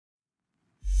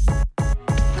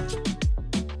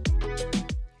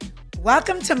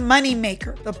Welcome to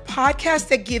Moneymaker, the podcast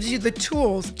that gives you the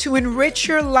tools to enrich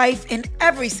your life in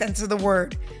every sense of the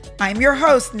word. I'm your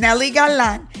host, Nelly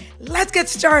Galan. Let's get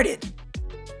started.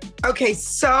 Okay,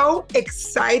 so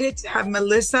excited to have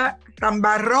Melissa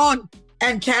Rambarron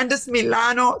and Candice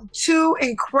Milano, two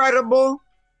incredible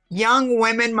young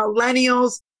women,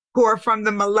 millennials, who are from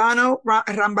the Milano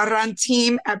Rambarron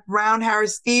team at Brown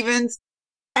Harris Stevens.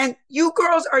 And you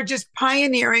girls are just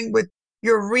pioneering with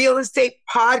your real estate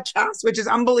podcast, which is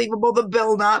unbelievable, the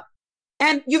build up.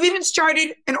 And you've even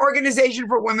started an organization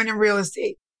for women in real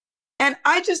estate. And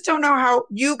I just don't know how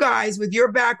you guys with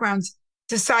your backgrounds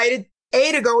decided,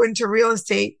 A, to go into real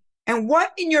estate, and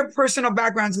what in your personal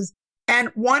backgrounds is. And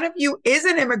one of you is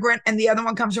an immigrant and the other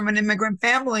one comes from an immigrant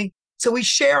family. So we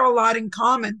share a lot in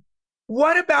common.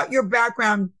 What about your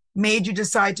background made you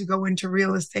decide to go into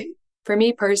real estate? For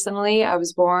me personally, I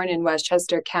was born in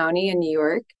Westchester County in New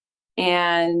York.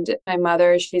 And my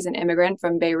mother, she's an immigrant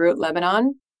from Beirut,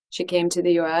 Lebanon. She came to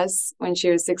the U.S. when she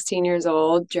was 16 years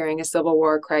old during a civil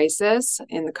war crisis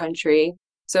in the country.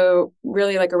 So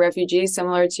really like a refugee,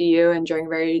 similar to you, and during a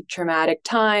very traumatic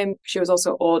time. She was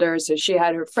also older, so she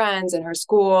had her friends and her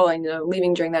school, and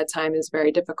leaving during that time is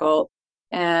very difficult.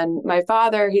 And my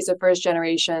father, he's a first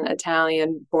generation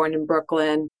Italian, born in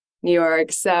Brooklyn, New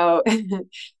York. So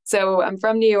I'm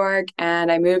from New York,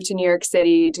 and I moved to New York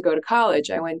City to go to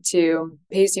college. I went to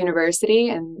Pace University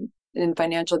in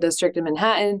Financial District in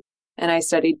Manhattan, and I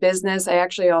studied business. I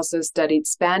actually also studied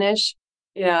Spanish.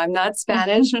 I'm not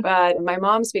Spanish, but my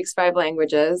mom speaks 5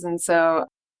 languages. And so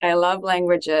I love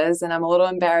languages, and I'm a little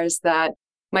embarrassed that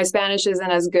my Spanish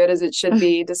isn't as good as it should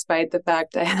be, despite the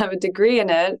fact I have a degree in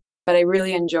it. But I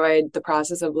really enjoyed the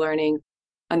process of learning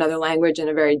another language in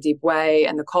a very deep way,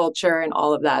 and the culture and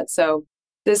all of that. So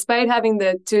despite having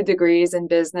the 2 degrees in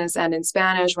business and in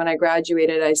Spanish, when I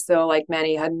graduated, I still, like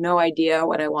many, had no idea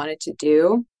what I wanted to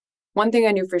do. One thing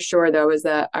I knew for sure, though, is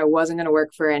that I wasn't going to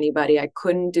work for anybody. I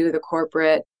couldn't do the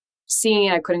corporate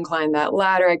scene. I couldn't climb that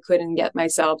ladder. I couldn't get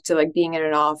myself to being in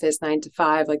an office 9 to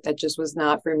 5. That just was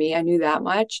not for me. I knew that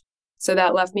much. So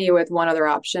that left me with one other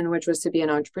option, which was to be an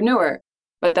entrepreneur.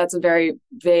 But that's a very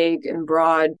vague and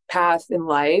broad path in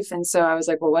life. And so I was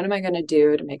like, well, what am I going to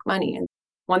do to make money? And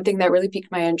one thing that really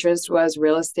piqued my interest was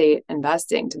real estate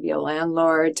investing, to be a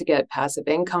landlord, to get passive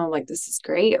income. I'm like, this is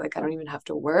great. I don't even have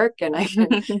to work. And I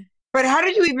can. But how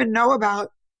did you even know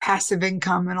about passive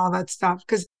income and all that stuff?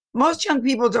 Because most young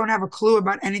people don't have a clue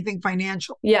about anything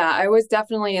financial. Yeah, I was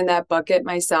definitely in that bucket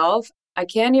myself. I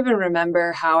can't even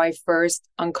remember how I first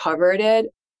uncovered it.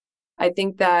 I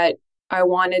think that I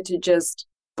wanted to just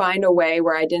find a way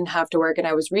where I didn't have to work, and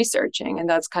I was researching. And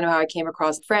that's kind of how I came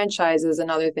across franchises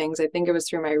and other things. I think it was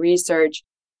through my research.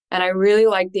 And I really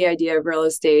liked the idea of real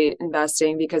estate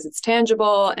investing because it's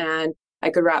tangible and I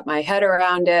could wrap my head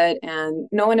around it. And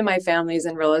no one in my family is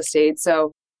in real estate.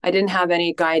 So I didn't have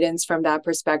any guidance from that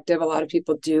perspective. A lot of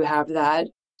people do have that.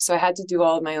 So I had to do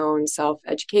all of my own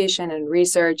self-education and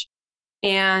research.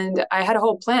 And I had a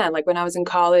whole plan. When I was in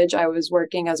college, I was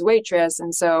working as a waitress.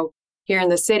 And so here in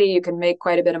the city, you can make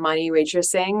quite a bit of money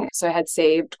waitressing. So I had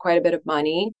saved quite a bit of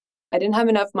money. I didn't have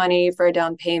enough money for a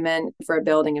down payment for a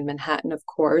building in Manhattan, of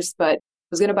course, but I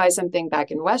was going to buy something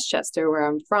back in Westchester, where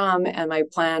I'm from. And my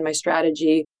plan, my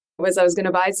strategy was I was going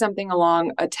to buy something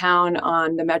along a town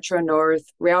on the Metro North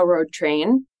Railroad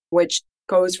train, which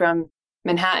goes from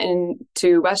Manhattan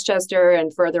to Westchester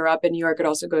and further up in New York. It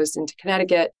also goes into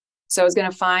Connecticut. So I was going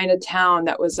to find a town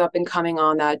that was up and coming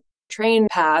on that train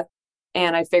path.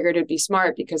 And I figured it'd be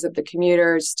smart because of the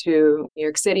commuters to New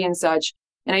York City and such.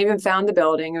 And I even found the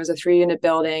building. It was a 3-unit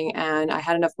building, and I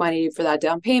had enough money for that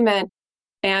down payment.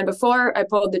 And before I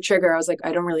pulled the trigger, I was like,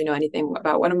 I don't really know anything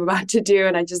about what I'm about to do.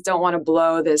 And I just don't want to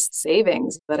blow this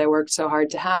savings that I worked so hard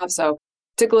to have. So it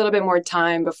took a little bit more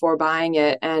time before buying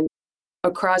it. And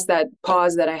across that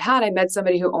pause that I had, I met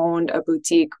somebody who owned a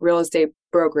boutique real estate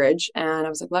brokerage. And I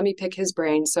was like, let me pick his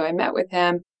brain. So I met with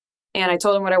him. And I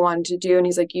told him what I wanted to do. And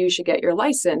he's like, you should get your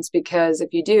license, because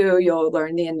if you do, you'll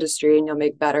learn the industry and you'll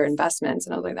make better investments.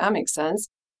 And I was like, that makes sense.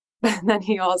 But then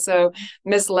he also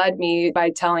misled me by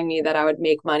telling me that I would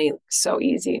make money so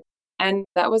easy. And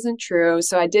that wasn't true.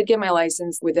 So I did get my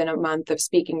license within a month of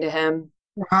speaking to him.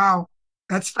 Wow,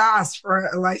 that's fast for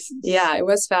a license. Yeah, it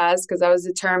was fast because I was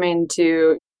determined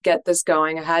to get this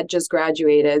going. I had just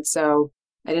graduated, so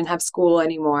I didn't have school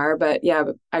anymore, but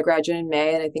I graduated in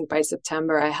May, and I think by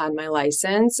September I had my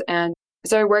license, and I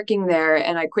started working there.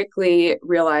 And I quickly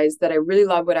realized that I really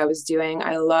loved what I was doing.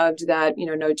 I loved that,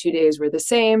 no 2 days were the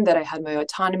same, that I had my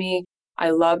autonomy.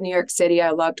 I love New York City. I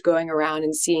loved going around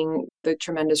and seeing the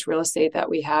tremendous real estate that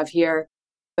we have here.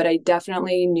 but I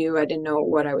definitely knew I didn't know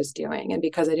what I was doing. And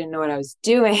because I didn't know what I was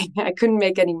doing, I couldn't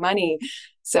make any money.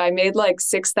 So I made like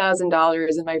 $6,000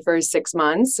 in my first 6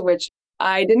 months, which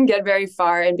I didn't get very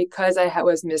far. And because I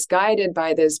was misguided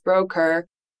by this broker,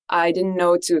 I didn't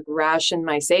know to ration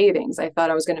my savings. I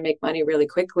thought I was going to make money really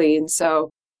quickly. And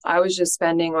so I was just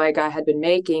spending like I had been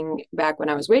making back when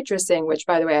I was waitressing, which,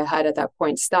 by the way, I had at that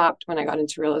point stopped when I got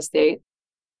into real estate.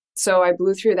 So I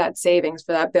blew through that savings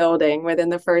for that building within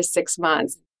the first 6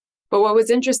 months. But what was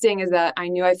interesting is that I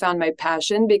knew I found my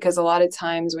passion, because a lot of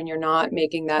times when you're not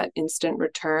making that instant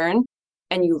return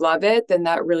and you love it, then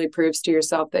that really proves to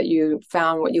yourself that you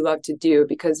found what you love to do,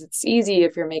 because it's easy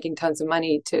if you're making tons of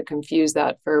money to confuse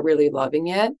that for really loving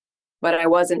it. But I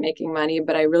wasn't making money,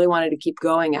 but I really wanted to keep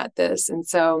going at this. And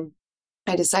so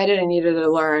I decided I needed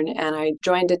to learn, and I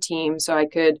joined a team so I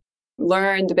could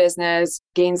learn the business,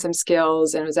 gain some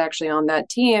skills. And it was actually on that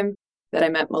team that I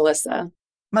met Melissa.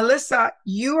 Melissa,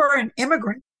 you are an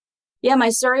immigrant. Yeah, my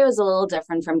story was a little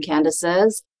different from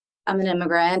Candace's. I'm an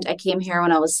immigrant. I came here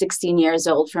when I was 16 years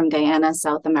old from Guyana,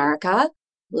 South America,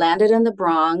 landed in the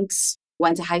Bronx,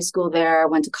 went to high school there,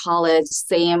 went to college,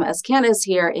 same as Candace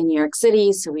here in New York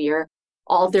City. So we are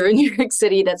all through New York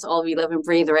City. That's all we live and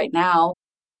breathe right now.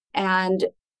 And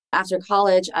after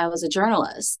college, I was a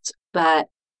journalist, but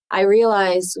I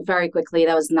realized very quickly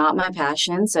that was not my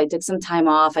passion. So I took some time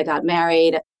off. I got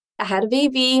married. I had a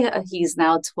baby. He's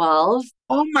now 12.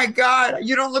 Oh my God,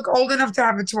 you don't look old enough to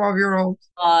have a 12-year-old.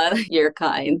 You're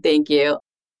kind. Thank you.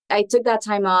 I took that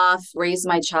time off, raised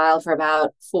my child for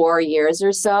about 4 years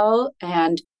or so.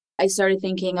 And I started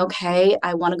thinking, okay,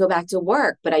 I want to go back to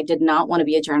work, but I did not want to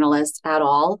be a journalist at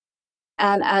all.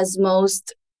 And as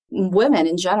most women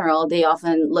in general, they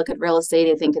often look at real estate.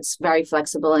 They think it's very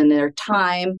flexible in their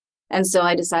time. And so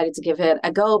I decided to give it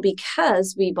a go,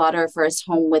 because we bought our first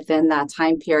home within that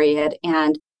time period.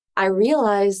 And I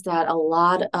realized that a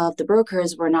lot of the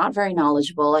brokers were not very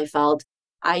knowledgeable. I felt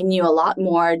I knew a lot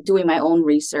more doing my own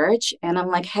research. And I'm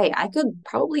like, hey, I could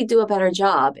probably do a better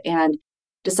job. And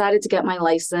decided to get my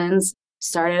license,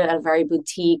 started at a very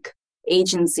boutique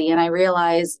agency. And I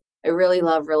realized I really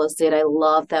love real estate. I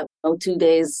love that no 2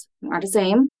 days are the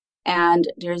same.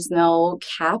 And there's no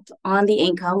cap on the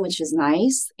income, which is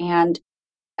nice. And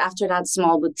after that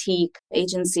small boutique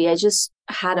agency, I just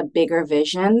had a bigger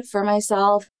vision for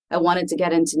myself. I wanted to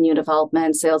get into new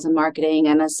development, sales and marketing.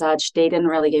 And as such, they didn't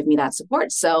really give me that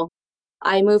support. So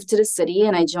I moved to the city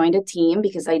and I joined a team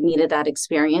because I needed that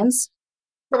experience.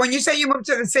 But when you say you moved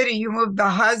to the city, you moved the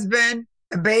husband,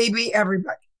 the baby,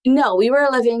 everybody. No, we were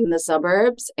living in the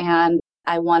suburbs and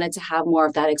I wanted to have more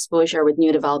of that exposure with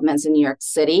new developments in New York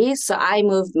City. So I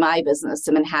moved my business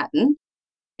to Manhattan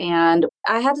and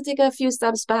I had to take a few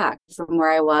steps back from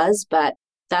where I was, but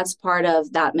that's part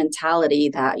of that mentality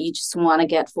that you just want to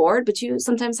get forward, but you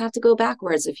sometimes have to go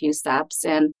backwards a few steps.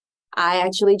 And I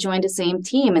actually joined the same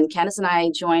team, and Candace and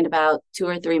I joined about 2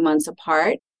 or 3 months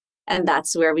apart, and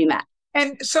that's where we met.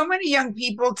 And so many young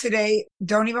people today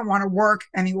don't even want to work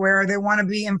anywhere. They want to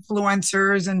be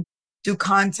influencers and do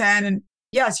content. And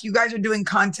yes, you guys are doing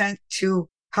content to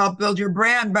help build your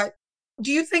brand, but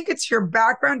do you think it's your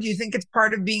background? Do you think it's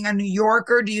part of being a New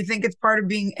Yorker? Do you think it's part of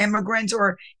being immigrants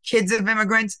or kids of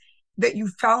immigrants that you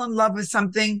fell in love with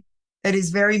something that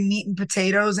is very meat and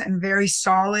potatoes and very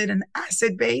solid and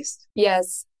asset-based?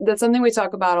 Yes, that's something we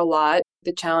talk about a lot,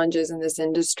 the challenges in this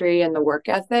industry and the work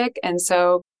ethic. And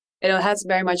so it has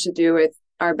very much to do with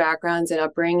our backgrounds and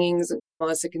upbringings.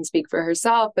 Melissa can speak for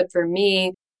herself, but for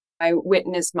me, I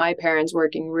witnessed my parents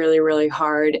working really, really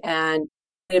hard. And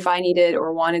if I needed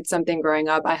or wanted something growing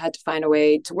up, I had to find a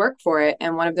way to work for it.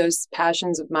 And one of those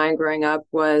passions of mine growing up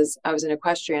was I was an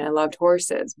equestrian. I loved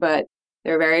horses, but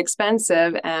they're very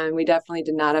expensive. And we definitely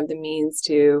did not have the means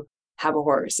to have a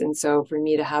horse. And so for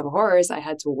me to have a horse, I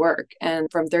had to work. And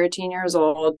from 13 years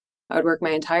old, I would work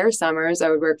my entire summers. I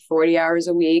would work 40 hours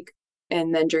a week.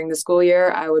 And then during the school year,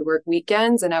 I would work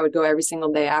weekends and I would go every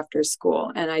single day after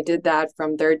school. And I did that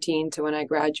from 13 to when I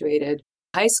graduated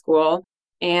high school.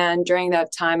 And during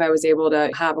that time, I was able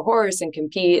to have a horse and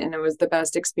compete, and it was the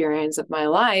best experience of my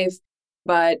life.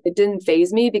 But it didn't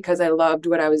faze me because I loved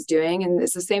what I was doing. And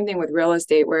it's the same thing with real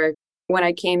estate, where when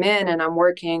I came in and I'm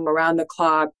working around the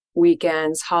clock,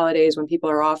 weekends, holidays, when people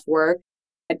are off work,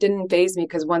 it didn't faze me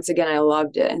because once again, I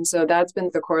loved it. And so that's been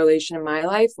the correlation in my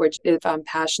life, which if I'm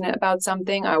passionate about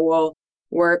something, I will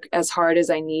work as hard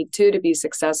as I need to be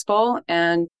successful.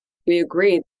 And we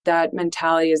agree that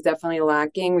mentality is definitely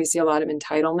lacking. We see a lot of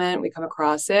entitlement. We come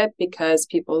across it because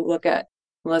people look at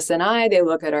Melissa and I, they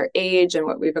look at our age and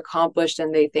what we've accomplished,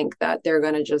 and they think that they're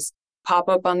going to just pop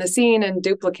up on the scene and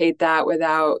duplicate that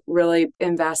without really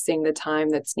investing the time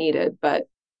that's needed. But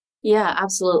Yeah,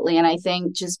 absolutely. And I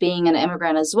think just being an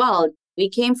immigrant as well, we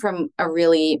came from a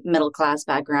really middle class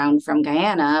background from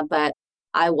Guyana, but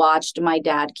I watched my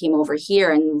dad came over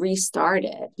here and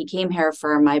restarted. He came here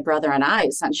for my brother and I,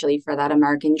 essentially for that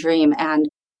American dream. And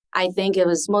I think it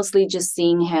was mostly just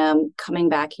seeing him coming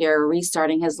back here,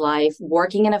 restarting his life,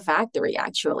 working in a factory,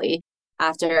 actually,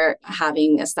 after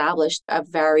having established a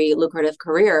very lucrative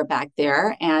career back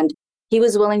there. And he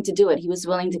was willing to do it. He was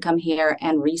willing to come here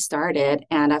and restart it.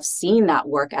 And I've seen that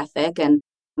work ethic. And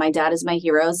my dad is my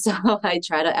hero. So I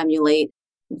try to emulate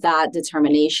that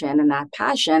determination and that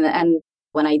passion. And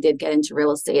when I did get into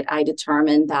real estate, I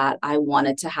determined that I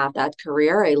wanted to have that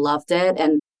career. I loved it.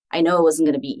 And I know it wasn't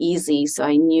going to be easy. So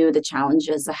I knew the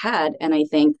challenges ahead. And I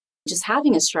think just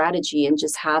having a strategy and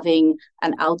just having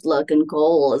an outlook and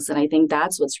goals. And I think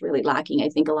that's what's really lacking. I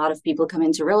think a lot of people come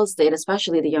into real estate,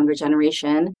 especially the younger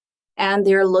generation, and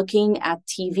they're looking at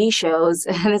TV shows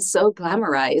and it's so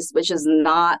glamorized, which is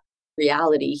not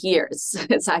reality here.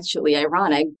 It's actually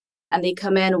ironic. And they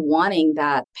come in wanting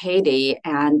that payday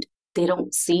and they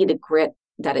don't see the grit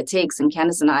that it takes. And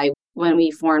Candace and I, when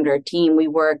we formed our team, we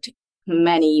worked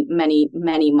many, many,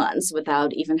 many months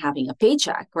without even having a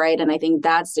paycheck, right? And I think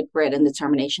that's the grit and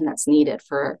determination that's needed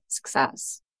for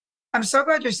success. I'm so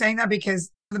glad you're saying that,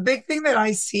 because the big thing that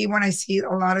I see when I see a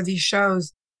lot of these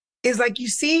shows is like you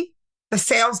see the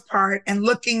sales part and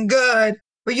looking good,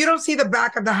 but you don't see the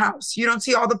back of the house. You don't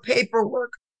see all the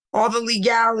paperwork, all the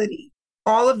legality,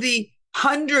 all of the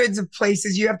hundreds of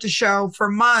places you have to show for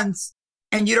months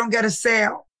and you don't get a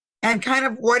sale. And kind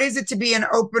of what is it to be an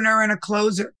opener and a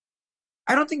closer?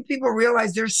 I don't think people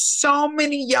realize there's so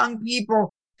many young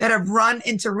people that have run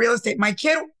into real estate. My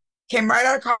kid came right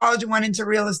out of college and went into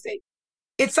real estate.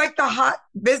 It's like the hot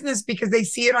business because they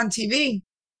see it on TV.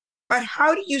 But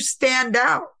how do you stand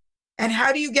out? And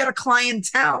how do you get a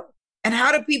clientele? And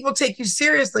how do people take you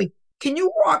seriously? Can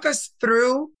you walk us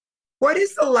through what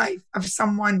is the life of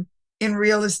someone in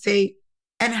real estate?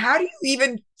 And how do you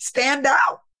even stand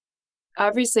out?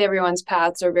 Obviously, everyone's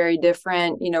paths are very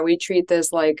different. We treat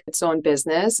this like its own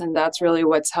business, and that's really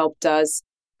what's helped us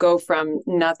go from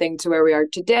nothing to where we are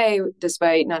today,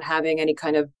 despite not having any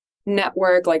kind of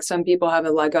network. Like some people have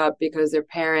a leg up because their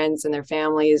parents and their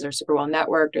families are super well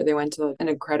networked, or they went to an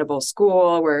incredible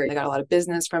school where they got a lot of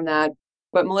business from that.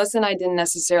 But Melissa and I didn't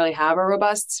necessarily have a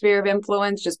robust sphere of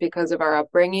influence just because of our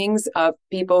upbringings of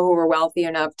people who were wealthy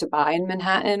enough to buy in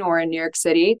Manhattan or in New York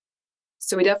City.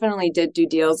 So we definitely did do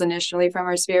deals initially from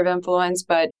our sphere of influence,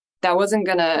 but that wasn't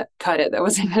going to cut it. That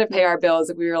wasn't going to pay our bills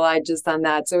if we relied just on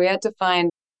that. So we had to find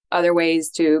other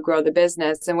ways to grow the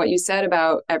business. And what you said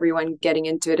about everyone getting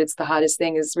into it, it's the hottest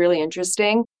thing, is really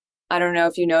interesting. I don't know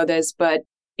if you know this, but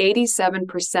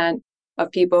 87%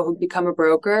 of people who become a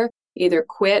broker either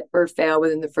quit or fail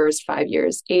within the first 5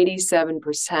 years,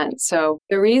 87%. So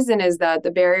the reason is that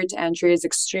the barrier to entry is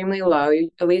extremely low.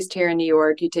 At least here in New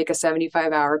York, you take a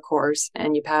 75-hour course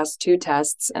and you pass 2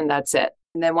 tests and that's it.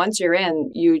 And then once you're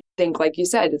in, you think, like you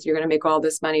said, you're going to make all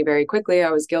this money very quickly.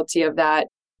 I was guilty of that,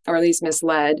 or at least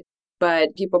misled.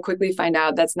 But people quickly find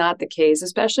out that's not the case,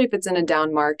 especially if it's in a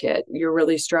down market. You're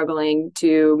really struggling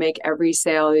to make every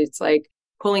sale. It's like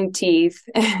pulling teeth.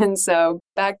 And so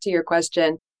back to your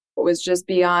question, it was just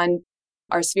beyond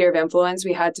our sphere of influence.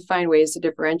 We had to find ways to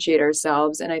differentiate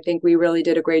ourselves. And I think we really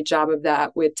did a great job of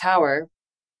that with Tower.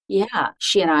 Yeah,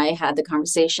 she and I had the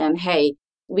conversation, hey,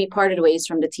 we parted ways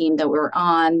from the team that we were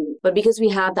on, but because we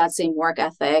have that same work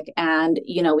ethic and,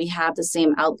 we have the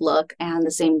same outlook and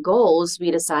the same goals, we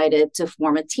decided to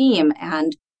form a team.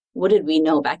 And what did we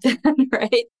know back then,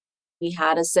 right? We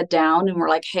had to sit down and we're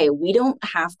like, hey, we don't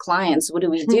have clients. What do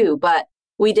we do? But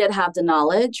we did have the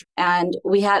knowledge and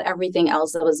we had everything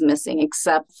else that was missing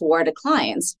except for the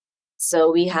clients.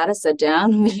 So we had to sit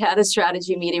down, we had a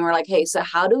strategy meeting. We're like, hey, so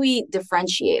how do we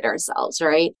differentiate ourselves,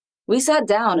 right? We sat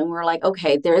down and we're like,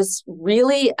 okay, there's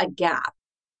really a gap.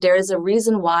 There is a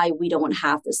reason why we don't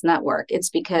have this network.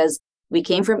 It's because we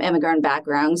came from immigrant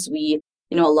backgrounds. A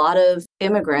lot of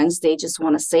immigrants, they just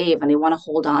want to save and they want to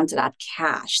hold on to that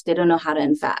cash. They don't know how to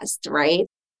invest, right?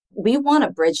 We want to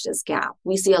bridge this gap.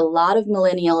 We see a lot of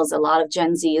millennials, a lot of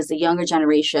Gen Zs, the younger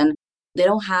generation, they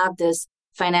don't have this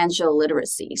financial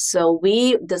literacy. So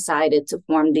we decided to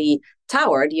form the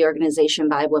Tower, the Organization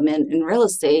by Women in Real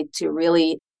Estate, to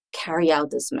really carry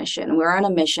out this mission. We're on a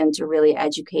mission to really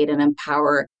educate and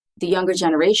empower the younger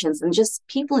generations and just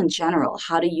people in general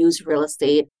how to use real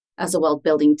estate as a wealth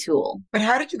building tool. But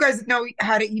how did you guys know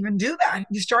how to even do that?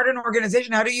 You started an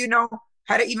organization. How do you know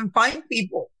how to even find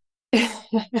people?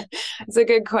 It's a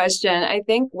good question. I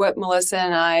think what Melissa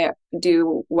and I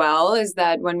do well is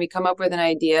that when we come up with an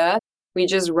idea, we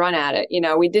just run at it.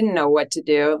 We didn't know what to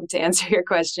do, to answer your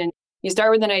question. You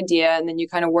start with an idea and then you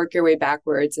kind of work your way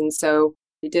backwards. And so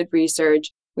we did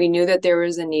research. We knew that there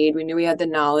was a need. We knew we had the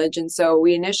knowledge. And so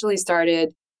we initially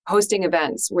started hosting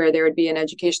events where there would be an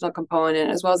educational component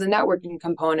as well as a networking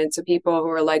component. So people who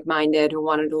were like-minded, who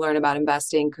wanted to learn about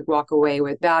investing could walk away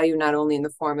with value, not only in the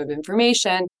form of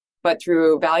information, but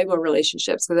through valuable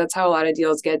relationships. Because that's how a lot of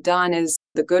deals get done, is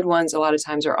the good ones a lot of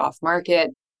times are off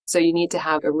market. So you need to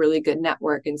have a really good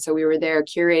network. And so we were there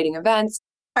curating events.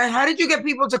 And how did you get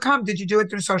people to come? Did you do it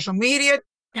through social media?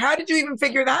 How did you even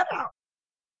figure that out?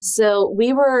 So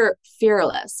we were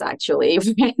fearless, actually.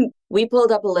 We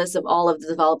pulled up a list of all of the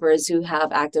developers who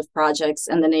have active projects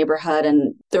in the neighborhood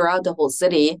and throughout the whole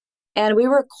city. And we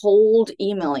were cold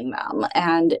emailing them,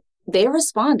 and they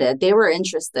responded. They were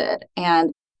interested,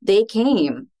 and they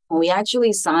came. We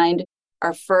actually signed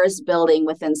our first building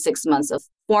within 6 months of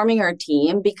forming our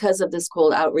team because of this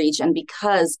cold outreach and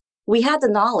because we had the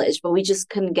knowledge, but we just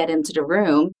couldn't get into the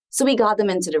room. So we got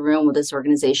them into the room with this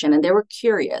organization, and they were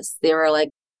curious. They were like,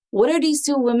 what are these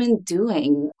two women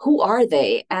doing? Who are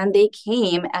they? And they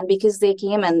came, and because they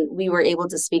came and we were able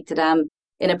to speak to them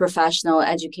in a professional,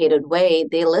 educated way,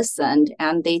 they listened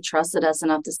and they trusted us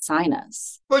enough to sign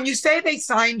us. When you say they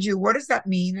signed you, what does that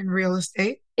mean in real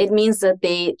estate? It means that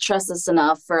they trust us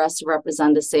enough for us to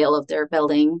represent the sale of their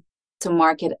building, to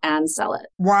market and sell it.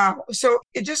 Wow. So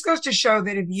it just goes to show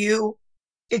that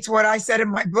it's what I said in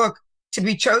my book, to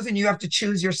be chosen, you have to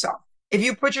choose yourself. If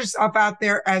you put yourself out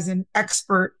there as an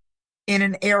expert in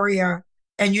an area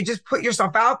and you just put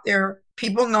yourself out there,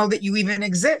 people know that you even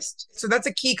exist. So that's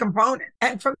a key component.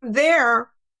 And from there,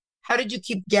 how did you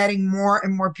keep getting more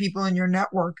and more people in your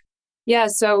network? Yeah,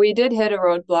 so we did hit a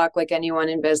roadblock like anyone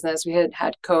in business. We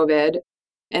had COVID.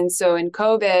 And so in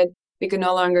COVID, we could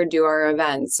no longer do our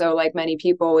events. So like many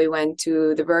people, we went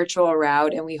to the virtual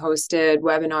route and we hosted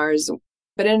webinars,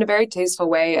 but in a very tasteful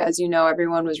way. As you know,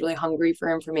 everyone was really hungry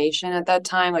for information at that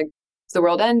time. Like, is the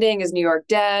world ending? Is New York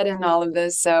dead? And all of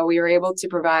this. So we were able to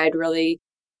provide really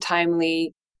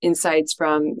timely insights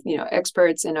from,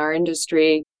 experts in our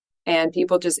industry, and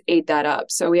people just ate that up.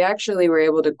 So we actually were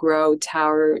able to grow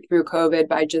Tower through COVID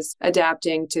by just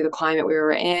adapting to the climate we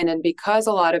were in. And because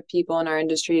a lot of people in our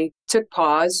industry took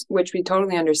pause, which we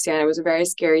totally understand, it was a very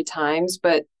scary times,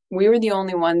 but we were the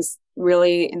only ones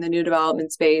really in the new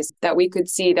development space that we could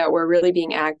see that were really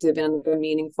being active in a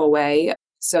meaningful way.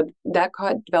 So that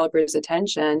caught developers'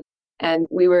 attention. And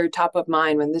we were top of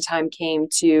mind when the time came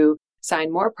to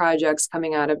sign more projects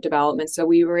coming out of development. So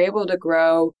we were able to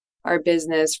grow our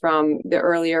business from the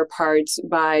earlier parts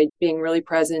by being really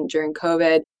present during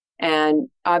COVID, and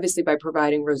obviously by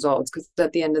providing results. Because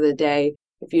at the end of the day,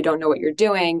 if you don't know what you're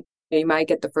doing, you might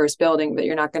get the first building, but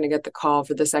you're not going to get the call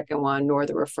for the second one nor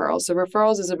the referrals. So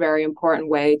referrals is a very important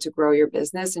way to grow your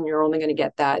business, and you're only going to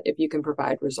get that if you can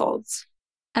provide results.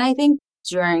 And I think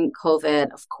during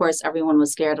COVID, of course, everyone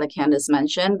was scared, like Candace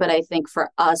mentioned. But I think for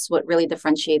us, what really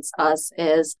differentiates us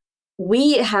is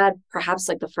we had perhaps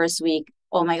like the first week,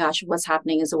 oh my gosh, what's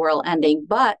happening? Is the world ending?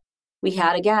 But we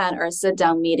had, again, our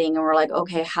sit-down meeting and we're like,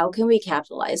 okay, how can we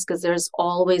capitalize? Because there's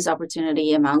always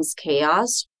opportunity amongst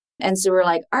chaos. And so we're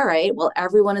like, all right, well,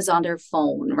 everyone is on their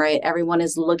phone, right? Everyone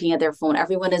is looking at their phone.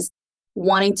 Everyone is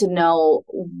wanting to know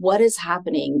what is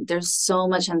happening. There's so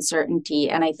much uncertainty.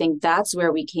 And I think that's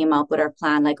where we came up with our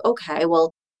plan. Like, okay,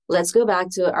 well, let's go back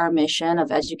to our mission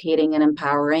of educating and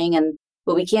empowering.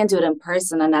 But we can't do it in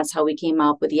person. And that's how we came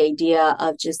up with the idea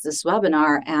of just this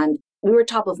webinar. And we were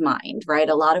top of mind, right?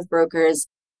 A lot of brokers,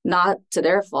 not to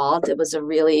their fault. It was a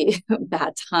really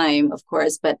bad time, of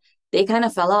course, but they kind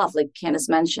of fell off, like Candace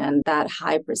mentioned, that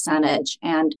high percentage.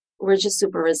 And we're just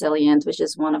super resilient, which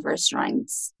is one of our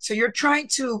strengths. So you're trying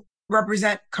to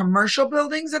represent commercial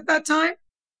buildings at that time?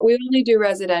 We only do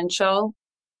residential.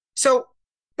 So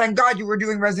thank God you were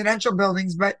doing residential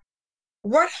buildings, but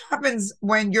what happens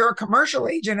when you're a commercial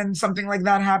agent and something like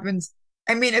that happens?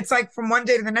 I mean, it's like from one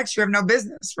day to the next, you have no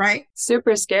business, right?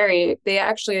 Super scary. They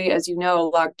actually, as you know,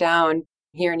 locked down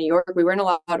here in New York. We weren't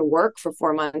allowed to work for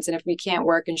 4 months. And if we can't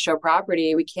work and show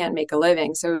property, we can't make a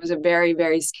living. So it was a very,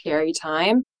 very scary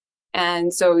time.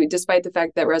 And so despite the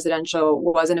fact that residential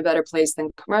was in a better place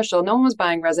than commercial, no one was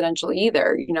buying residential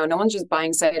either. No one's just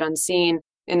buying sight unseen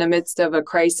in the midst of a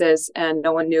crisis, and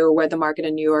no one knew where the market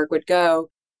in New York would go.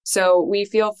 So we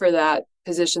feel for that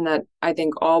position that I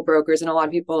think all brokers and a lot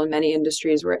of people in many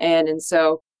industries were in. And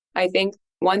so I think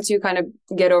once you kind of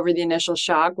get over the initial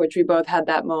shock, which we both had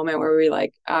that moment where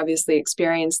we obviously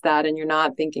experienced that and you're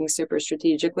not thinking super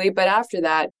strategically. But after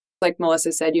that, like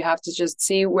Melissa said, you have to just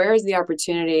see where is the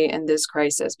opportunity in this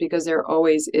crisis, because there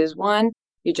always is one.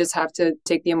 You just have to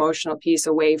take the emotional piece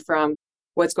away from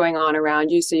what's going on around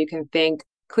you so you can think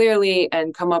clearly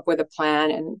and come up with a plan.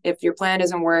 And if your plan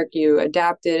doesn't work, you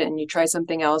adapt it and you try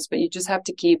something else, but you just have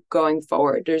to keep going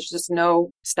forward. There's just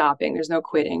no stopping. There's no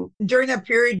quitting. During that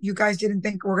period, you guys didn't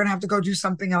think we're going to have to go do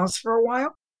something else for a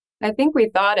while? I think we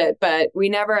thought it, but we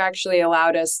never actually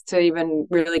allowed us to even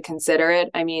really consider it.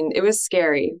 I mean, it was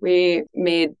scary. We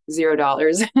made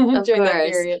 $0 during that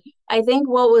period. I think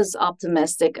what was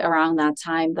optimistic around that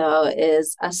time, though,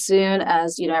 is as soon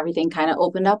as, everything kind of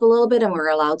opened up a little bit and we were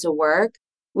allowed to work,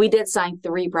 we did sign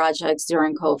 3 projects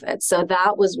during COVID. So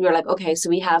we were like, okay, so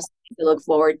we have something to look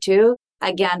forward to,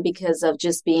 again, because of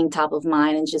just being top of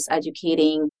mind and just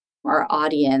educating our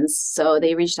audience. So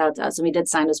they reached out to us and we did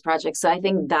sign this project. So I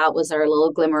think that was our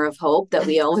little glimmer of hope that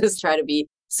we always try to be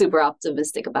super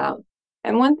optimistic about.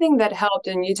 And one thing that helped,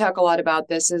 and you talk a lot about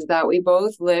this, is that we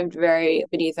both lived very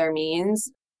beneath our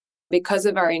means because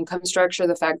of our income structure,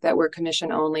 the fact that we're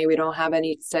commission only, we don't have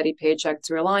any steady paycheck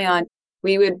to rely on.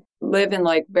 We would live in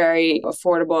very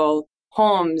affordable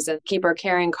homes and keep our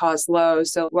carrying costs low.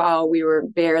 So while we were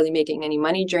barely making any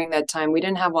money during that time, we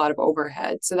didn't have a lot of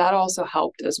overhead. So that also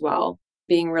helped as well.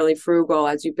 Being really frugal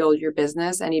as you build your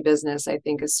business, any business, I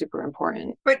think is super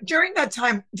important. But during that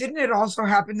time, didn't it also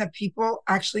happen that people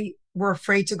actually were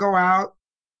afraid to go out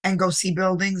and go see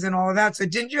buildings and all of that? So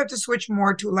didn't you have to switch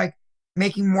more to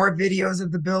making more videos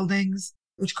of the buildings,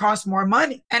 which cost more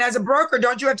money? And as a broker,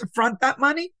 don't you have to front that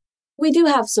money? We do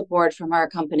have support from our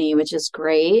company, which is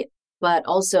great. But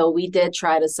also we did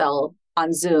try to sell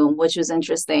on Zoom, which was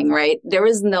interesting, right? There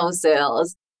was no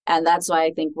sales. And that's why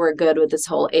I think we're good with this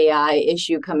whole AI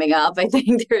issue coming up. I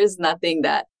think there is nothing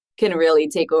that can really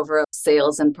take over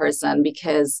sales in person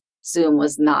because Zoom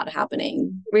was not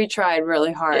happening. We tried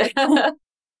really hard.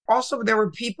 Also, there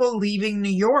were people leaving New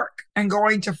York and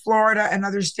going to Florida and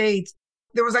other states.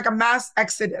 There was a mass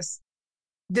exodus.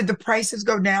 Did the prices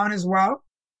go down as well?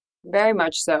 Very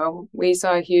much so. We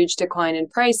saw a huge decline in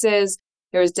prices.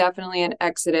 There was definitely an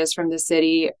exodus from the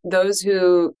city. Those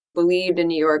who believed in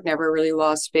New York never really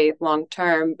lost faith long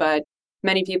term, but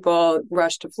many people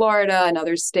rushed to Florida and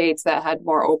other states that had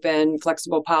more open,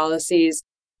 flexible policies.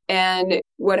 And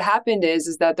what happened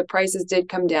is that the prices did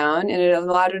come down and it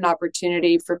allowed an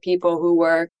opportunity for people who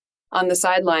were on the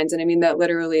sidelines. And I mean that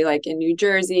literally in New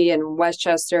Jersey and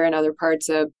Westchester and other parts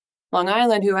of Long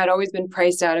Island, who had always been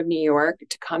priced out of New York,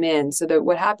 to come in. So that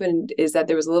what happened is that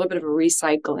there was a little bit of a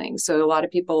recycling. So a lot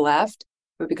of people left,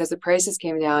 but because the prices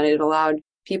came down, it allowed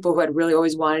people who had really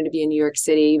always wanted to be in New York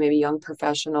City, maybe young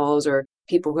professionals or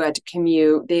people who had to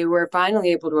commute, they were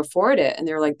finally able to afford it. And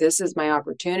they were like, this is my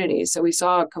opportunity. So we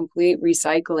saw a complete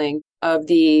recycling of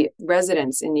the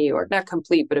residents in New York, not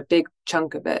complete, but a big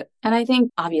chunk of it. And I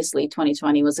think obviously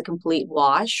 2020 was a complete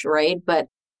wash, right? But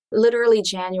literally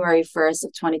January 1st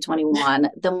of 2021,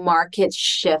 the market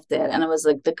shifted and it was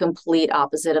the complete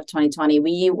opposite of 2020.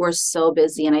 We were so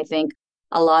busy. And I think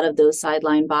a lot of those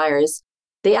sideline buyers,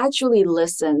 they actually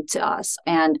listened to us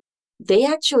and they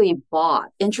actually bought.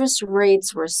 Interest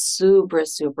rates were super,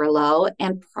 super low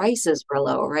and prices were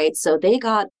low, right? So they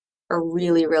got a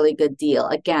really, really good deal.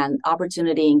 Again,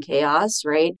 opportunity in chaos,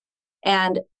 right?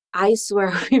 And I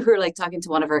swear we were talking to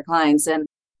one of our clients and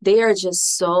they are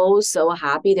just so, so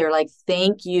happy. They're like,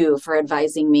 thank you for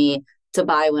advising me to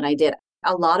buy when I did.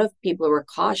 A lot of people were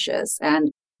cautious and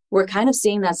we're kind of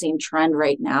seeing that same trend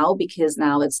right now because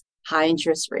now it's high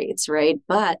interest rates, right?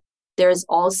 But there's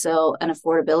also an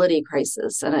affordability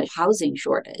crisis and a housing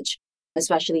shortage,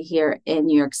 especially here in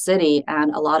New York City.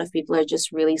 And a lot of people are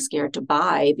just really scared to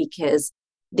buy because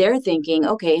they're thinking,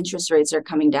 okay, interest rates are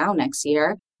coming down next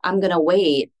year. I'm going to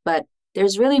wait. But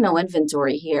there's really no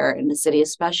inventory here in the city,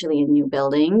 especially in new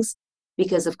buildings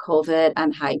because of COVID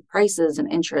and high prices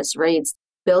and interest rates.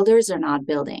 Builders are not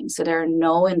building. So there are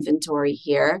no inventory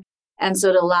here. And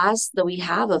so the last that we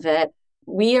have of it,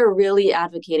 we are really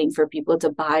advocating for people to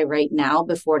buy right now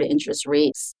before the interest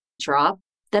rates drop,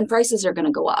 then prices are going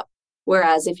to go up.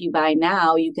 Whereas if you buy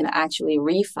now, you can actually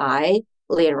refi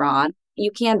later on.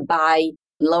 You can't buy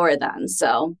lower than.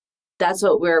 So that's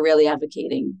what we're really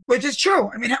advocating. Which is true.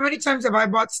 I mean, how many times have I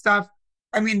bought stuff?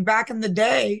 I mean, back in the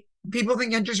day, people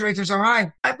think interest rates are so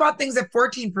high. I bought things at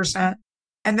 14%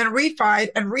 and then refied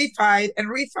and refied and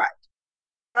refied.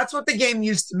 That's what the game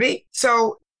used to be.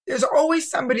 So there's always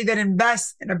somebody that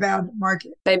invests in a bad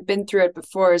market. They've been through it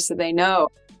before, so they know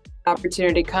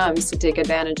opportunity comes to take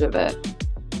advantage of it.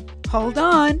 Hold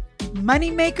on.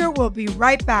 Moneymaker will be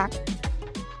right back.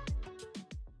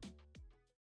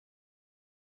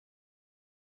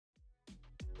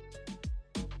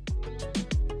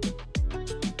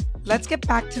 Let's get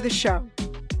back to the show.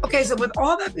 Okay, so with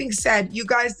all that being said, you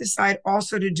guys decide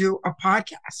also to do a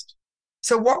podcast.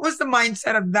 So what was the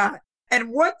mindset of that?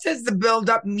 And what does the build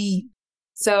up mean?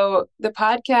 So the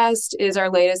podcast is our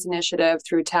latest initiative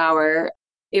through Tower.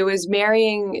 It was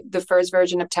marrying the first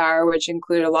version of Tower, which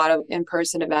included a lot of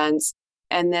in-person events,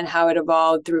 and then how it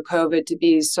evolved through COVID to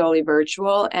be solely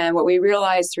virtual. And what we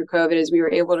realized through COVID is we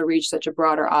were able to reach such a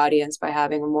broader audience by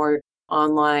having a more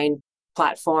online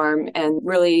platform, and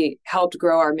really helped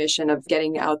grow our mission of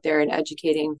getting out there and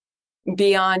educating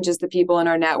beyond just the people in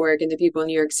our network and the people in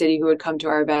New York City who would come to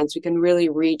our events. We can really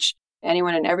reach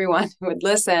anyone and everyone who would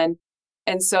listen.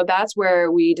 And so that's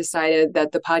where we decided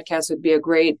that the podcast would be a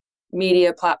great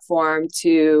media platform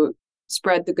to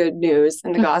spread the good news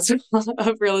and the gospel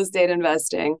of real estate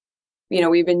investing.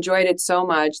 We've enjoyed it so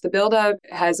much. The build up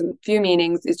has a few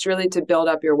meanings. It's really to build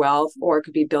up your wealth, or it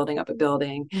could be building up a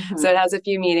building. Mm-hmm. So it has a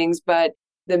few meanings, but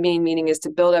the main meaning is to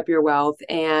build up your wealth.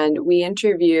 And we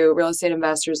interview real estate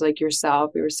investors like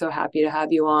yourself. We were so happy to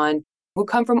have you on, who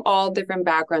come from all different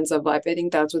backgrounds of life. I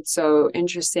think that's what's so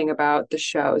interesting about the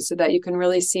show, so that you can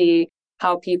really see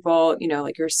how people,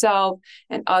 like yourself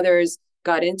and others,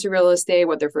 got into real estate,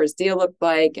 what their first deal looked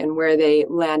like, and where they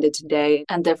landed today.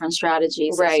 And different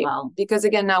strategies right. as well. Because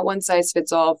again, not one size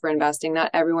fits all for investing. Not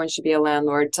everyone should be a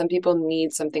landlord. Some people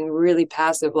need something really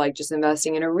passive, like just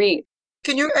investing in a REIT.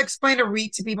 Can you explain a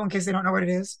REIT to people in case they don't know what it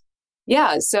is?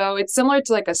 Yeah. So it's similar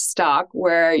to like a stock,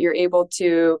 where you're able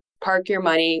to park your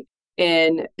money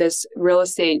in this real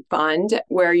estate fund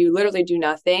where you literally do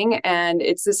nothing. And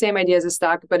it's the same idea as a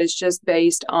stock, but it's just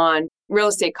based on real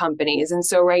estate companies. And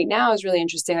so right now is really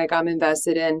interesting. Like, I'm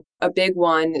invested in a big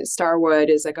one. Starwood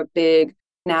is like a big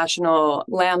national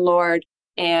landlord.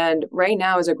 And right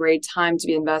now is a great time to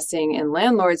be investing in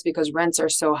landlords because rents are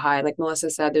so high. Like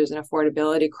Melissa said, there's an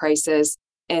affordability crisis.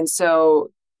 And so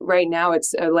right now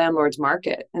it's a landlord's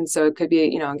market. And so it could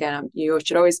be, again, you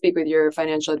should always speak with your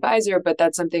financial advisor, but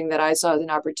that's something that I saw as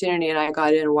an opportunity, and I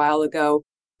got in a while ago.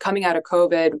 Coming out of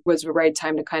COVID was the right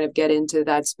time to kind of get into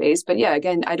that space. But yeah,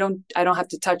 again, I don't have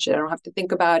to touch it. I don't have to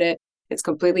think about it. It's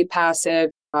completely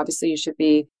passive. Obviously, you should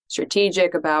be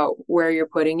strategic about where you're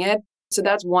putting it. So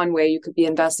that's one way you could be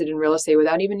invested in real estate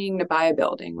without even needing to buy a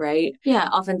building, right? Yeah,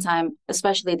 oftentimes,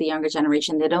 especially the younger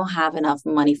generation, they don't have enough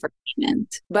money for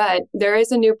payment. But there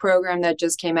is a new program that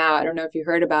just came out. I don't know if you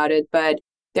heard about it, but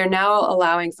they're now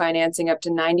allowing financing up to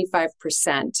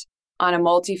 95% on a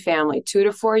multifamily, 2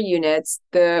 to 4 units.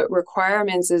 The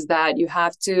requirements is that you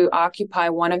have to occupy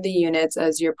one of the units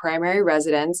as your primary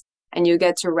residence, and you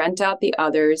get to rent out the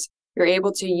others. You're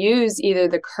able to use either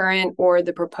the current or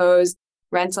the proposed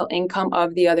rental income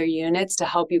of the other units to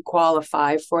help you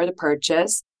qualify for the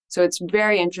purchase. So it's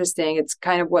very interesting. It's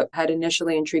kind of what had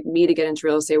initially intrigued me to get into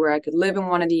real estate, where I could live in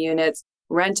one of the units,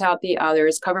 rent out the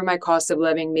others, cover my cost of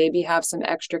living, maybe have some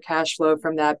extra cash flow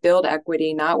from that, build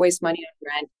equity, not waste money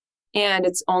on rent. And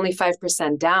it's only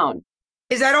 5% down.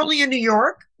 Is that only in New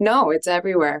York? No, it's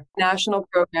everywhere. National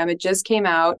program. It just came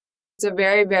out. It's a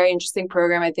very, very interesting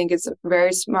program. I think it's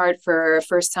very smart for a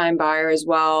first-time buyer as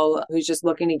well, who's just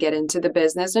looking to get into the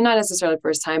business. And not necessarily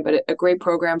first time, but a great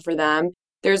program for them.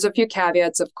 There's a few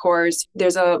caveats, of course.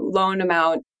 There's a loan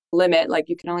amount limit, like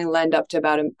you can only lend up to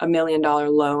about $1 million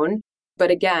loan.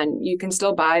 But again, you can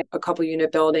still buy a couple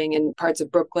unit building in parts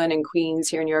of Brooklyn and Queens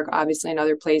here in New York, obviously in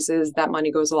other places. That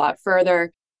money goes a lot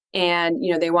further. And,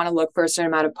 they want to look for a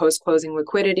certain amount of post-closing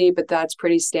liquidity, but that's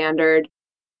pretty standard.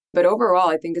 But overall,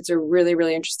 I think it's a really,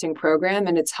 really interesting program,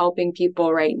 and it's helping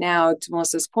people right now, to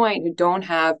Melissa's point, who don't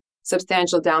have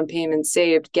substantial down payments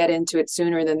saved, get into it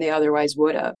sooner than they otherwise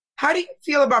would have. How do you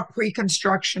feel about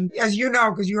pre-construction? As you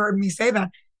know, because you heard me say that,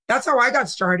 that's how I got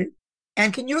started.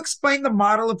 And can you explain the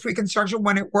model of pre-construction,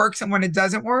 when it works and when it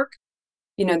doesn't work?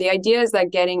 The idea is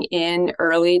that getting in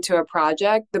early to a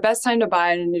project, the best time to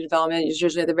buy a new development is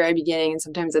usually at the very beginning and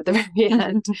sometimes at the very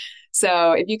end.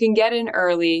 So if you can get in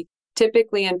early,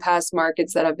 typically in past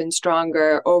markets that have been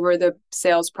stronger over the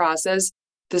sales process,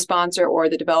 the sponsor or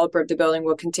the developer of the building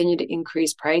will continue to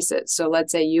increase prices. So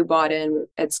let's say you bought in,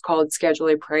 it's called Schedule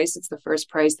A price. It's the first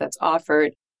price that's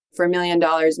offered for $1 million.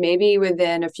 Maybe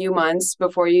within a few months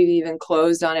before you've even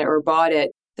closed on it or bought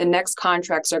it, the next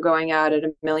contracts are going out at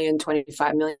 $1,025,000,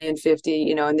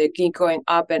 $1,050,000, and they keep going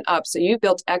up and up. So you've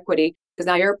built equity because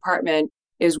now your apartment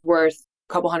is worth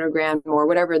a couple $100,000 more,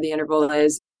 whatever the interval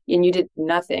is. And you did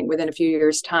nothing within a few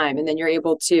years' time. And then you're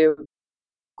able to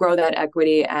grow that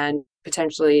equity and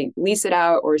potentially lease it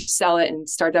out or sell it and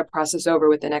start that process over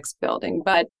with the next building.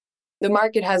 But the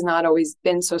market has not always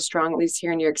been so strong, at least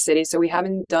here in New York City. So we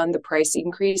haven't done the price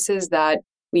increases that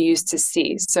we used to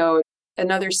see. So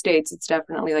in other states, it's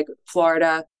definitely like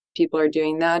Florida, people are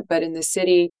doing that. But in the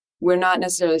city, we're not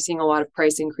necessarily seeing a lot of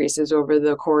price increases over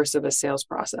the course of a sales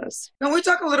process. Can we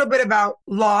talk a little bit about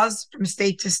laws from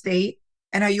state to state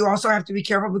and how you also have to be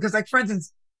careful? Because, like, for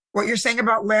instance, what you're saying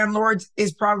about landlords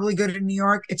is probably good in New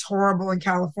York. It's horrible in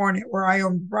California, where I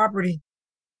own property,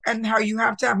 and how you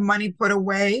have to have money put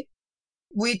away.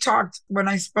 We talked when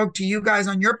I spoke to you guys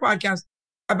on your podcast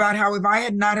about how if I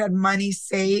had not had money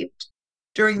saved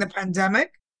during the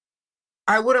pandemic,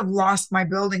 I would have lost my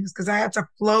buildings because I had to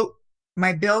float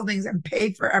my buildings and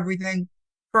pay for everything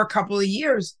for a couple of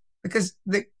years because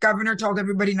the governor told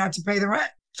everybody not to pay the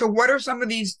rent. So what are some of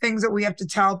these things that we have to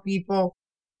tell people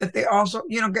that they also,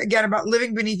 get about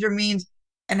living beneath your means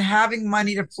and having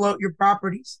money to float your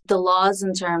properties? The laws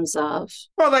in terms of?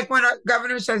 Well, like when a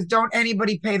governor says, don't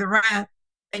anybody pay the rent,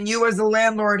 and you as the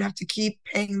landlord have to keep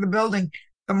paying the building,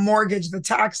 the mortgage, the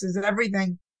taxes, and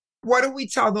everything. What do we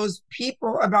tell those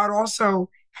people about also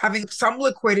having some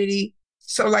liquidity?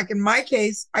 So like in my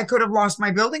case, I could have lost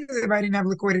my buildings if I didn't have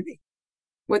liquidity.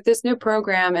 With this new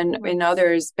program and in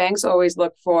others, banks always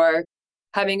look for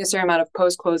having a certain amount of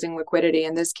post-closing liquidity.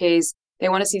 In this case, they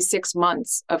want to see 6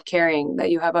 months of carrying,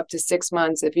 that you have up to 6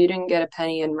 months. If you didn't get a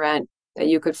penny in rent, that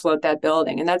you could float that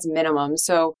building. And that's minimum.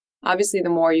 So obviously, the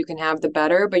more you can have, the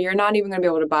better. But you're not even going to be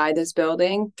able to buy this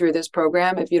building through this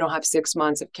program if you don't have 6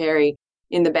 months of carry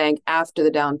in the bank after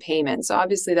the down payment. So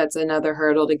obviously, that's another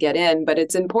hurdle to get in. But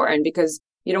it's important because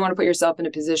you don't want to put yourself in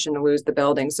a position to lose the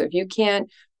building. So if you can't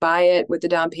buy it with the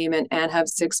down payment and have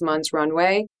 6 months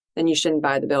runway, then you shouldn't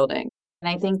buy the building. And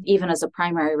I think even as a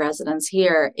primary residence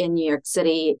here in New York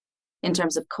City, in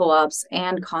terms of co-ops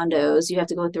and condos, you have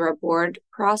to go through a board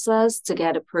process to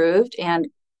get approved. And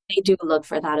they do look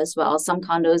for that as well. Some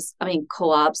condos,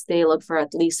 co-ops, they look for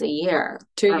at least a year.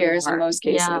 2 years in most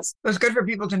cases. Yeah. It's good for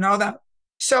people to know that.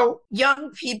 So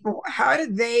young people, how do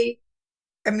they,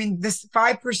 this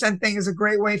 5% thing is a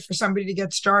great way for somebody to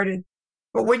get started.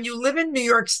 But when you live in New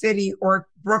York City or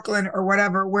Brooklyn or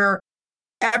whatever, where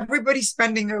everybody's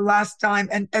spending their last dime,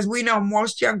 and as we know,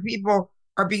 most young people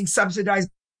are being subsidized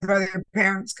by their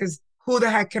parents because who the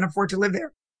heck can afford to live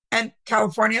there? And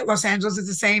California, Los Angeles is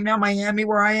the same now. Miami,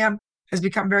 where I am, has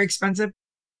become very expensive.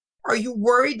 Are you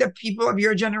worried that people of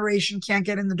your generation can't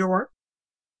get in the door?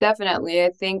 Definitely. I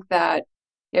think that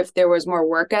if there was more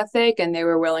work ethic and they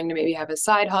were willing to maybe have a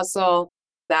side hustle,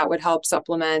 that would help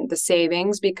supplement the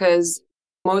savings because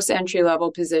most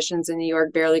entry-level positions in New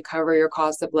York barely cover your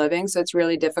cost of living. So it's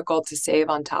really difficult to save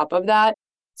on top of that.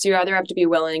 So you either have to be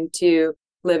willing to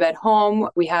live at home.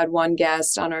 We had one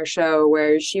guest on our show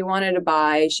where she wanted to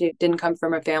buy. She didn't come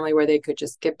from a family where they could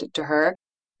just gift it to her,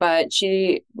 but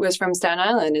she was from Staten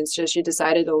Island. And so she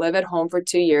decided to live at home for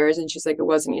 2 years. And she's like, it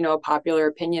wasn't, a popular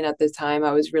opinion at the time.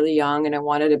 I was really young and I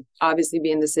wanted to obviously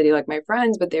be in the city like my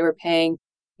friends, but they were paying,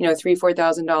 $3,000,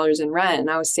 $4,000 in rent. And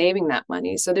I was saving that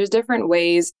money. So there's different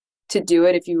ways to do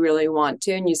it if you really want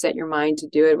to, and you set your mind to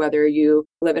do it, whether you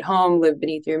live at home, live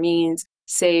beneath your means,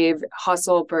 save,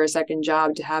 hustle for a second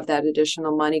job to have that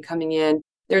additional money coming in.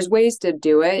 There's ways to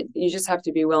do it. You just have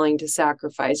to be willing to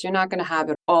sacrifice. You're not going to have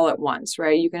it all at once,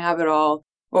 right? You can have it all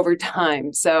over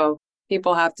time. So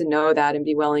people have to know that and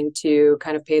be willing to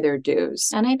kind of pay their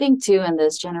dues. And I think too, in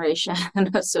this generation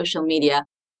of social media,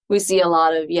 we see a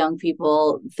lot of young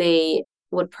people, they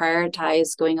would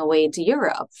prioritize going away to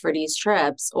Europe for these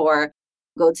trips or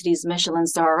go to these Michelin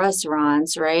star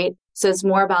restaurants, right? So it's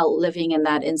more about living in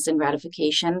that instant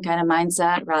gratification kind of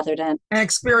mindset rather than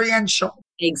experiential.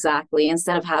 Exactly.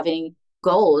 Instead of having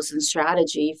goals and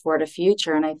strategy for the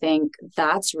future. And I think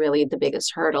that's really the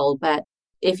biggest hurdle. But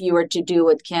if you were to do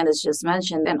what Candace just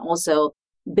mentioned, and also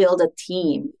build a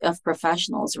team of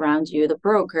professionals around you, the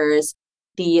brokers,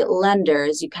 the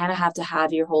lenders, you kind of have to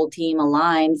have your whole team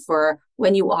aligned for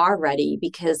when you are ready,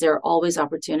 because there are always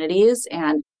opportunities.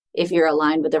 And if you're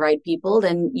aligned with the right people,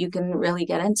 then you can really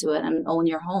get into it and own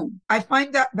your home. I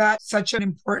find that that's such an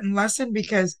important lesson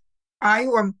because I,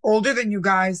 who am older than you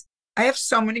guys, I have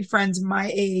so many friends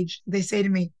my age. They say to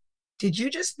me, did you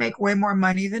just make way more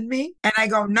money than me? And I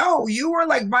go, no, you were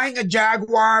like buying a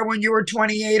Jaguar when you were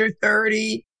 28 or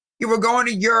 30. You were going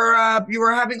to Europe. You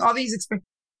were having all these experiences.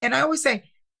 And I always say,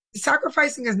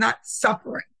 sacrificing is not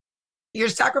suffering. You're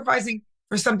sacrificing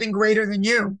for something greater than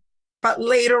you. But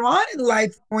later on in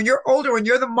life, when you're older, when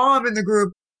you're the mom in the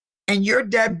group and you're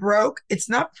dead broke, it's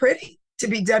not pretty to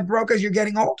be dead broke as you're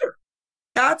getting older.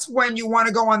 That's when you want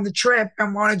to go on the trip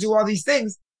and want to do all these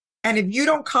things. And if you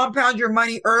don't compound your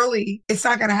money early, it's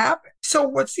not going to happen. So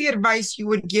what's the advice you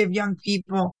would give young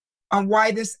people on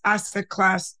why this asset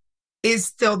class is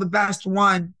still the best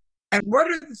one? And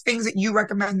what are the things that you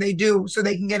recommend they do so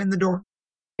they can get in the door?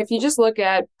 If you just look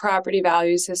at property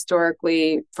values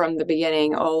historically from the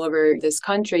beginning all over this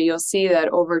country, you'll see that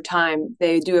over time,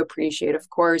 they do appreciate. Of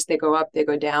course, they go up, they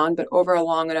go down, but over a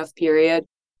long enough period,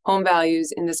 home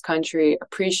values in this country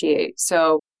appreciate.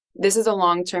 So this is a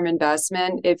long-term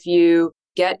investment. If you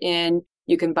get in,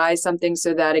 you can buy something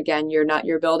so that, again,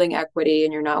 you're building equity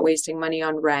and you're not wasting money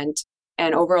on rent.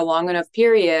 And over a long enough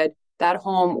period, that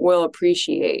home will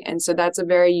appreciate. And so that's a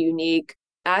very unique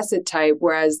asset type,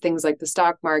 whereas things like the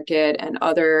stock market and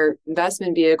other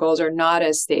investment vehicles are not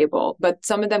as stable. But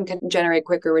some of them can generate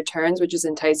quicker returns, which is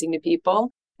enticing to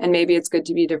people. And maybe it's good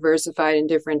to be diversified in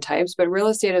different types. But real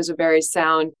estate is a very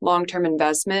sound long-term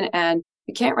investment. And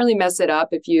you can't really mess it up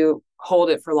if you hold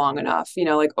it for long enough.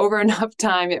 Like over enough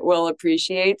time, it will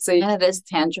appreciate. So and it is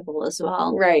tangible as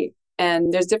well. Right.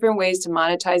 And there's different ways to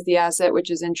monetize the asset, which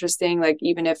is interesting. Like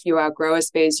even if you outgrow a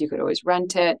space, you could always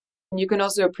rent it. And you can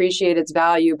also appreciate its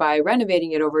value by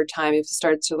renovating it over time if it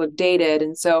starts to look dated.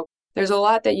 And so there's a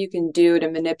lot that you can do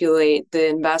to manipulate the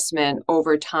investment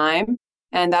over time.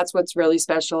 And that's what's really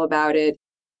special about it.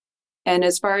 And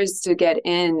as far as to get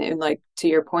in and like to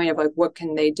your point of like, what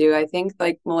can they do? I think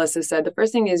like Melissa said, the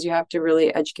first thing is you have to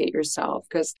really educate yourself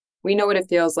because we know what it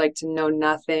feels like to know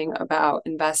nothing about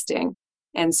investing.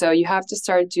 And so you have to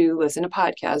start to listen to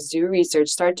podcasts, do research,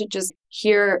 start to just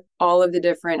hear all of the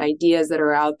different ideas that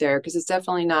are out there because it's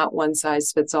definitely not one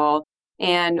size fits all.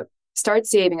 And start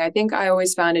saving. I think I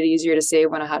always found it easier to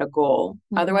save when I had a goal.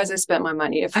 Mm-hmm. Otherwise, I spent my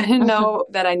money. If I didn't know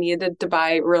that I needed to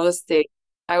buy real estate,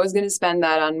 I was going to spend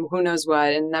that on who knows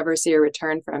what and never see a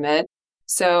return from it.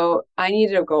 So I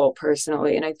needed a goal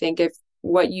personally. And I think if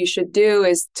what you should do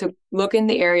is to look in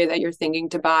the area that you're thinking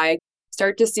to buy,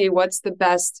 start to see what's the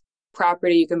best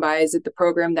property you can buy. Is it the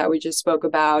program that we just spoke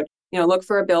about? Look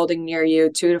for a building near you,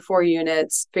 2 to 4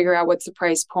 units, figure out what's the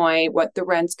price point, what the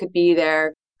rents could be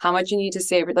there, how much you need to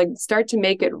save. Like start to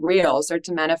make it real, start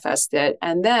to manifest it.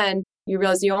 And then you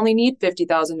realize you only need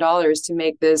 $50,000 to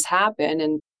make this happen.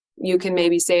 And you can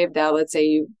maybe save that. Let's say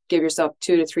you give yourself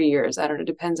 2 to 3 years. I don't know, it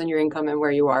depends on your income and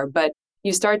where you are. But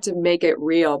you start to make it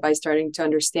real by starting to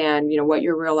understand, what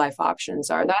your real life options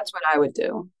are. That's what I would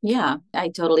do. Yeah, I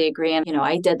totally agree. And,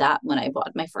 I did that when I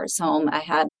bought my first home. I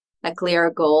had a clear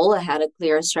goal. I had a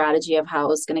clear strategy of how I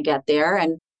was going to get there.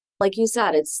 And like you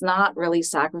said, it's not really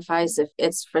sacrifice if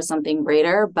it's for something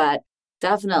greater, but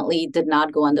definitely did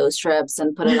not go on those trips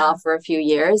and put it off for a few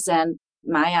years. And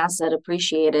my asset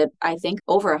appreciated, I think,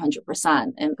 over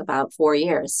 100% in about 4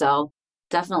 years. So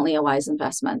definitely a wise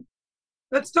investment.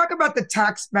 Let's talk about the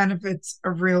tax benefits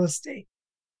of real estate.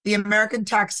 The American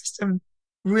tax system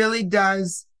really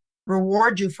does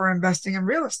reward you for investing in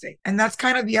real estate. And that's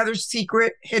kind of the other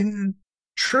secret hidden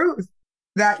truth,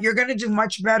 that you're going to do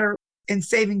much better in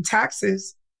saving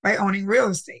taxes by owning real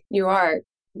estate. You are,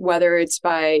 whether it's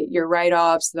by your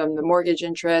write-offs, the mortgage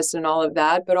interest and all of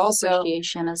that, but also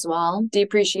depreciation as well.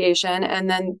 Depreciation. And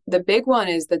then the big one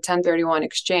is the 1031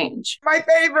 exchange. My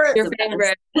favorite. Your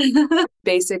favorite.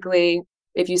 Basically,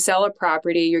 if you sell a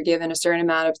property, you're given a certain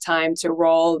amount of time to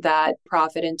roll that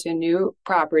profit into new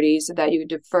property so that you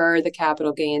defer the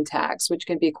capital gain tax, which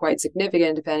can be quite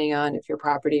significant depending on if your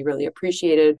property really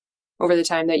appreciated over the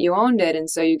time that you owned it. And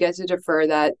so you get to defer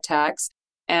that tax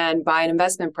and buy an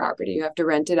investment property. You have to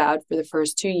rent it out for the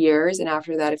first 2 years. And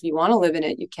after that, if you want to live in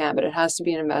it, you can, but it has to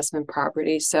be an investment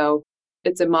property. So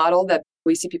it's a model that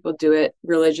we see people do it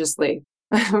religiously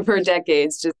for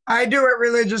decades. I do it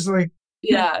religiously.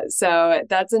 Yeah. So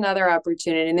that's another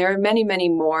opportunity. And there are many, many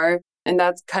more. And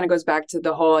that kind of goes back to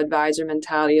the whole advisor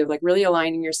mentality of like really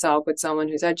aligning yourself with someone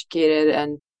who's educated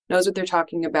and knows what they're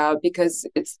talking about, because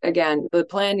it's, again, the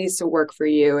plan needs to work for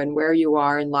you and where you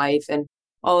are in life and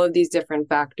all of these different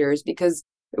factors, because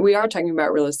we are talking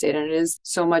about real estate and it is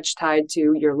so much tied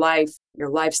to your life, your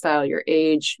lifestyle, your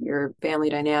age, your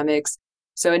family dynamics.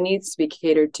 So it needs to be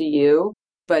catered to you.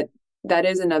 But that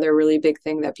is another really big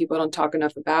thing that people don't talk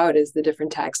enough about, is the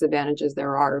different tax advantages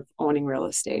there are of owning real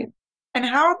estate. And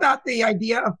how about the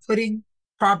idea of putting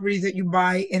properties that you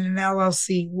buy in an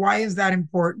LLC? Why is that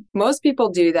important? Most people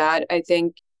do that. I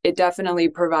think it definitely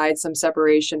provides some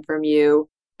separation from you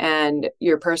and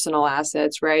your personal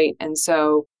assets, right? And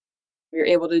so you're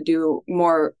able to do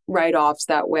more write-offs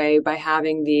that way by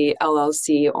having the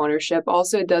LLC ownership.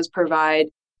 Also, it does provide,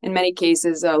 in many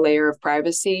cases, a layer of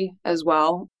privacy as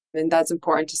well. And that's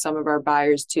important to some of our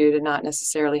buyers too, to not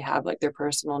necessarily have like their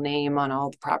personal name on all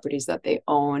the properties that they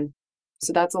own.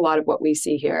 So that's a lot of what we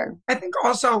see here. I think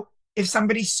also if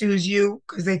somebody sues you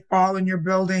because they fall in your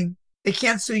building, they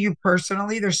can't sue you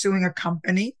personally. They're suing a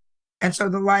company. And so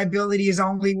the liability is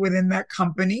only within that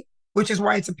company, which is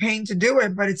why it's a pain to do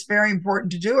it. But it's very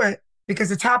important to do it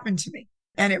because it's happened to me.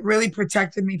 And it really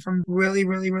protected me from really,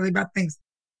 really, really bad things.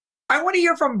 I want to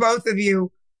hear from both of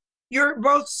you. You're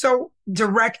both so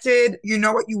directed. You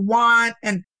know what you want.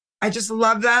 And I just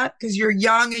love that because you're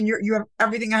young and you have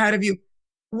everything ahead of you.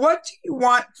 What do you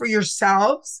want for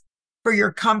yourselves, for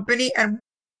your company? And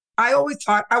I always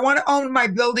thought, I want to own my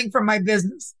building for my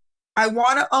business. I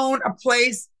want to own a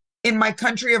place in my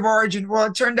country of origin. Well,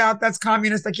 it turned out that's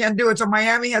communist. I can't do it. So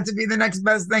Miami had to be the next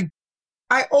best thing.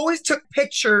 I always took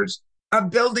pictures of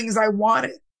buildings I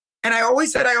wanted. And I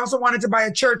always said I also wanted to buy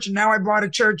a church. And now I bought a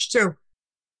church too.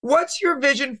 What's your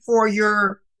vision for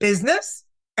your business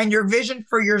and your vision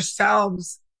for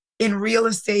yourselves in real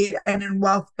estate and in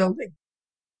wealth building?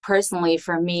 Personally,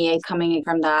 for me, coming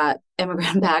from that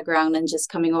immigrant background and just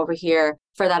coming over here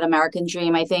for that American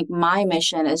dream, I think my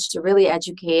mission is to really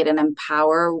educate and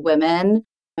empower women.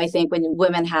 I think when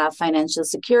women have financial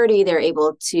security, they're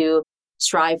able to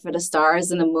strive for the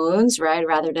stars and the moons, right?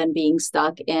 Rather than being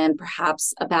stuck in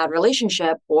perhaps a bad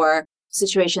relationship or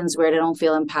situations where they don't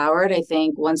feel empowered. I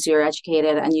think once you're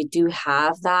educated and you do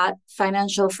have that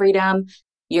financial freedom,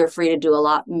 you're free to do a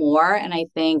lot more. And I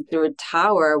think through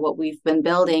Tower, what we've been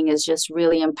building is just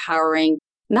really empowering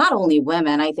not only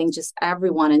women, I think just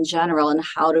everyone in general and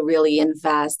how to really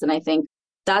invest. And I think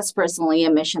that's personally a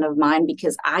mission of mine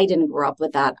because I didn't grow up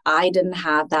with that. I didn't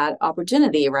have that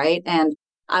opportunity, right? And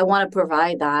I want to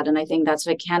provide that. And I think that's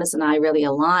why Candace and I really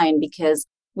align because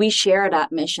we share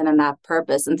that mission and that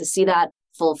purpose. And to see that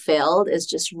fulfilled is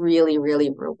just really, really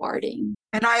rewarding.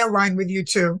 And I align with you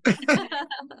too.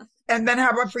 And then how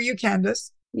about for you,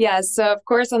 Candace? Yeah. So of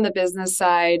course, on the business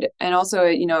side, and also,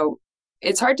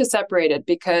 it's hard to separate it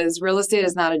because real estate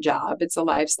is not a job. It's a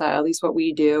lifestyle, at least what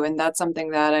we do. And that's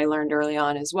something that I learned early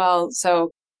on as well.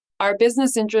 So our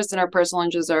business interests and our personal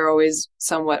interests are always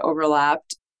somewhat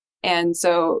overlapped. And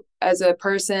so as a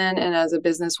person and as a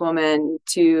businesswoman,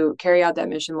 to carry out that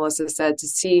mission, Melissa said, to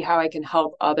see how I can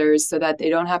help others so that they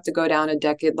don't have to go down a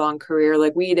decade-long career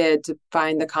like we did to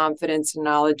find the confidence and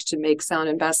knowledge to make sound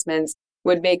investments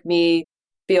would make me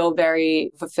feel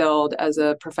very fulfilled as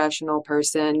a professional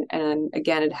person. And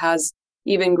again, it has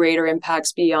even greater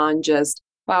impacts beyond just,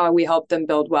 wow, we help them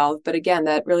build wealth. But again,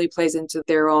 that really plays into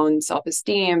their own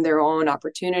self-esteem, their own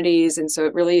opportunities. And so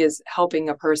it really is helping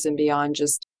a person beyond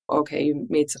just, okay, you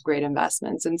made some great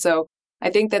investments. And so I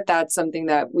think that that's something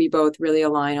that we both really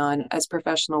align on as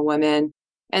professional women.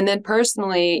 And then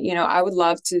personally, I would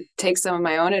love to take some of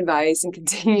my own advice and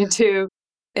continue to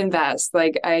invest.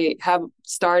 Like I have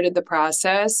started the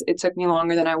process. It took me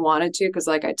longer than I wanted to because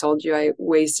like I told you, I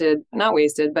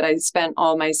spent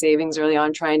all my savings early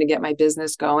on trying to get my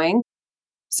business going.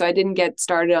 So I didn't get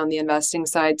started on the investing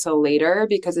side till later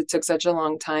because it took such a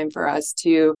long time for us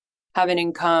to have an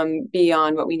income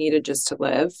beyond what we needed just to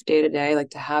live day to day,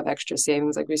 like to have extra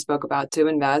savings, like we spoke about, to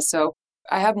invest. So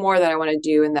I have more that I want to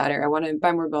do in that area. I want to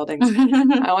buy more buildings.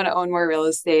 I want to own more real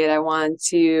estate. I want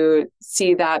to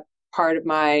see that part of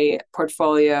my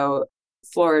portfolio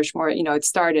flourish more. It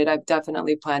started, I've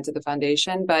definitely planted the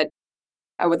foundation, but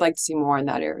I would like to see more in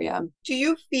that area. Do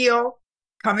you feel,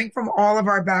 coming from all of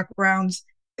our backgrounds,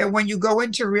 that when you go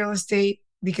into real estate,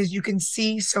 because you can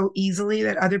see so easily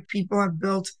that other people have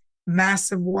built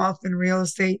massive wealth in real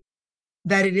estate,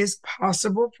 that it is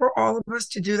possible for all of us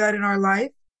to do that in our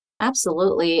life?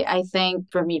 Absolutely. I think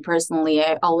for me personally,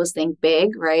 I always think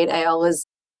big, right? I always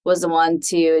was the one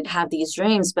to have these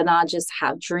dreams, but not just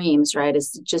have dreams, right?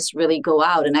 It's to just really go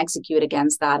out and execute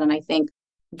against that. And I think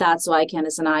that's why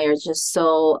Candace and I are just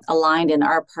so aligned in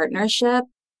our partnership,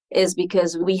 is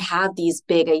because we have these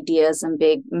big ideas and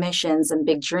big missions and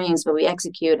big dreams, but we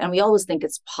execute and we always think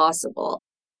it's possible.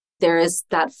 There is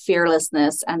that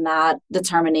fearlessness and that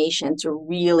determination to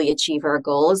really achieve our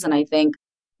goals. And I think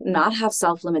not have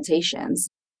self-limitations.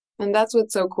 And that's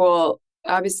what's so cool,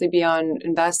 obviously beyond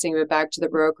investing, but back to the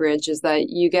brokerage, is that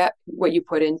you get what you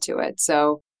put into it.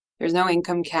 So there's no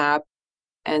income cap.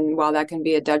 And while that can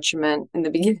be a detriment in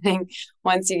the beginning,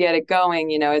 once you get it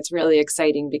going, it's really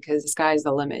exciting because the sky's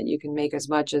the limit. You can make as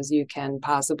much as you can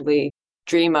possibly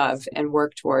dream of and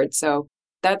work towards. So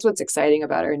that's what's exciting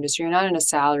about our industry. You're not in a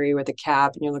salary with a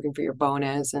cap and you're looking for your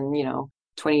bonus and,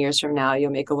 20 years from now, you'll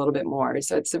make a little bit more.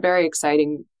 So it's a very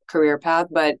exciting career path,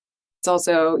 but it's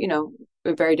also,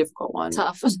 a very difficult one.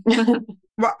 Tough.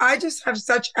 Well, I just have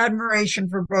such admiration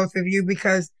for both of you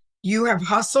because you have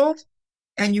hustled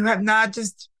and you have not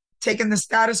just taken the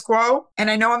status quo. And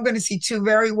I know I'm going to see two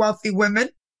very wealthy women,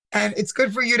 and it's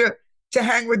good for you to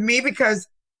hang with me, because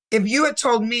if you had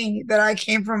told me that I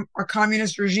came from a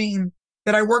communist regime,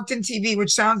 that I worked in TV,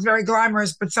 which sounds very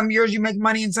glamorous, but some years you make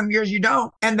money and some years you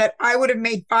don't, and that I would have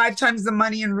made 5 times the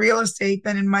money in real estate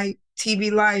than in my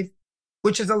TV life,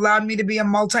 which has allowed me to be a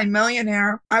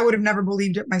multimillionaire, I would have never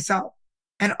believed it myself.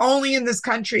 And only in this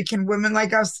country can women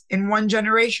like us in one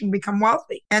generation become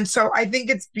wealthy. And so I think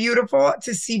it's beautiful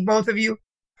to see both of you,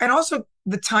 and also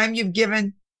the time you've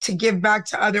given to give back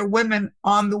to other women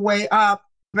on the way up.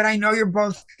 But I know you're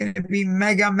both going to be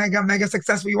mega, mega, mega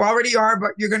successful. You already are,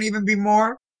 but you're going to even be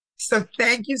more. So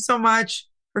thank you so much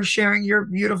for sharing your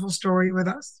beautiful story with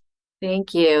us.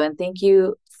 Thank you. And thank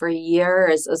you for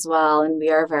years as well. And we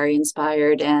are very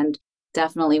inspired and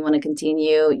definitely want to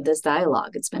continue this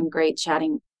dialogue. It's been great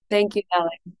chatting. Thank you,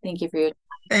 Nelly. Thank you for your time.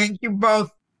 Thank you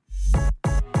both.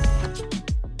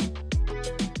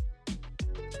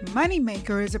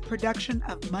 Moneymaker is a production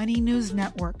of Money News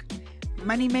Network.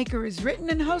 Moneymaker is written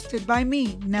and hosted by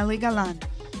me, Nelly Galan.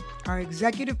 Our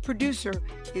executive producer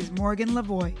is Morgan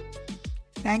Lavoie.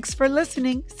 Thanks for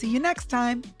listening. See you next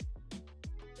time.